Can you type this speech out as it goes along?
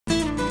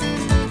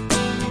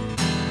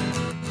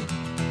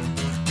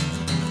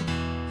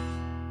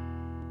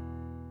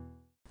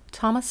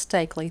Thomas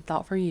Stakely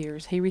thought for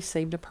years he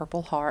received a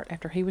Purple Heart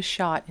after he was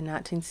shot in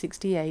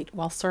 1968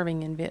 while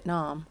serving in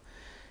Vietnam.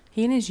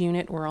 He and his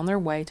unit were on their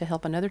way to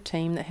help another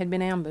team that had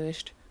been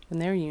ambushed when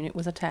their unit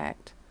was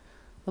attacked.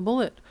 The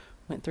bullet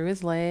went through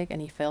his leg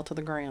and he fell to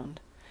the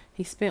ground.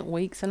 He spent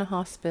weeks in a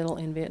hospital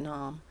in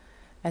Vietnam.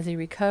 As he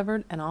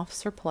recovered, an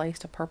officer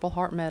placed a Purple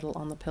Heart medal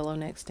on the pillow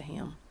next to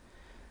him.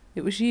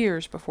 It was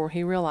years before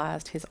he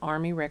realized his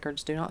Army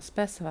records do not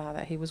specify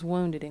that he was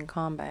wounded in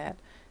combat,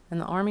 and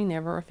the Army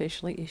never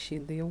officially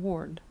issued the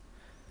award.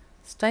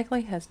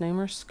 Stakely has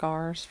numerous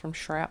scars from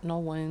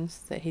shrapnel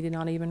wounds that he did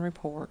not even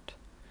report.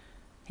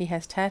 He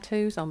has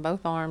tattoos on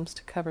both arms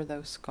to cover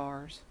those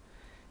scars.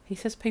 He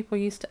says people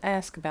used to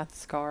ask about the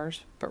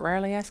scars, but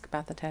rarely ask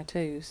about the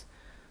tattoos.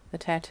 The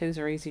tattoos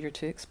are easier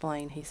to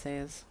explain, he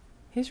says.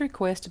 His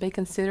request to be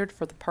considered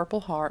for the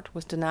Purple Heart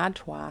was denied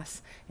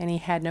twice, and he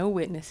had no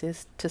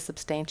witnesses to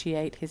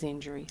substantiate his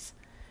injuries.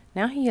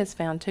 Now he has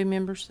found 2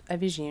 members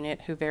of his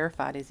unit who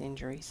verified his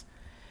injuries.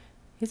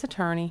 His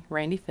attorney,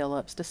 Randy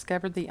Phillips,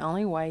 discovered the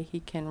only way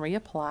he can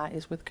reapply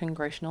is with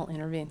congressional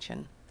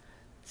intervention.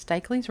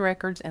 Stakely's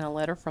records and a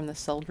letter from the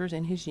soldiers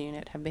in his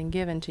unit have been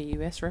given to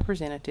U.S.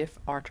 Representative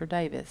Arthur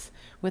Davis,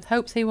 with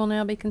hopes he will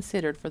now be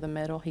considered for the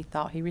medal he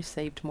thought he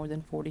received more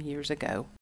than 40 years ago.